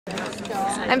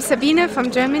I'm Sabine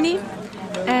from Germany,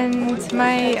 and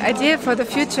my idea for the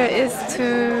future is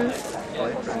to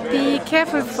be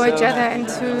careful for each other and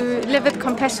to live with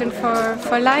compassion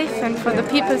for life and for the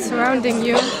people surrounding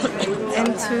you,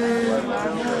 and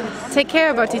to take care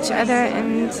about each other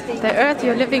and the earth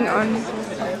you're living on.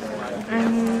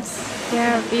 And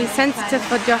yeah, be sensitive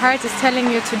what your heart is telling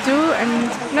you to do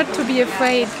and not to be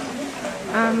afraid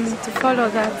to follow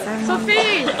that. And,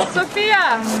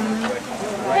 Sophia!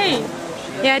 Hey!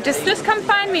 Yeah, just come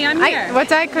find me, I'm here.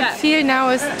 What I could feel now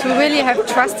is to really have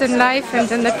trust in life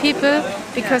and in the people,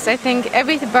 because I think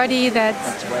everybody that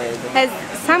has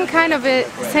some kind of a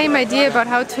same idea about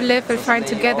how to live will find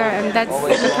together, and that's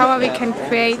the power we can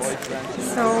create.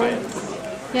 So,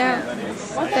 yeah,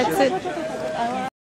 that's it.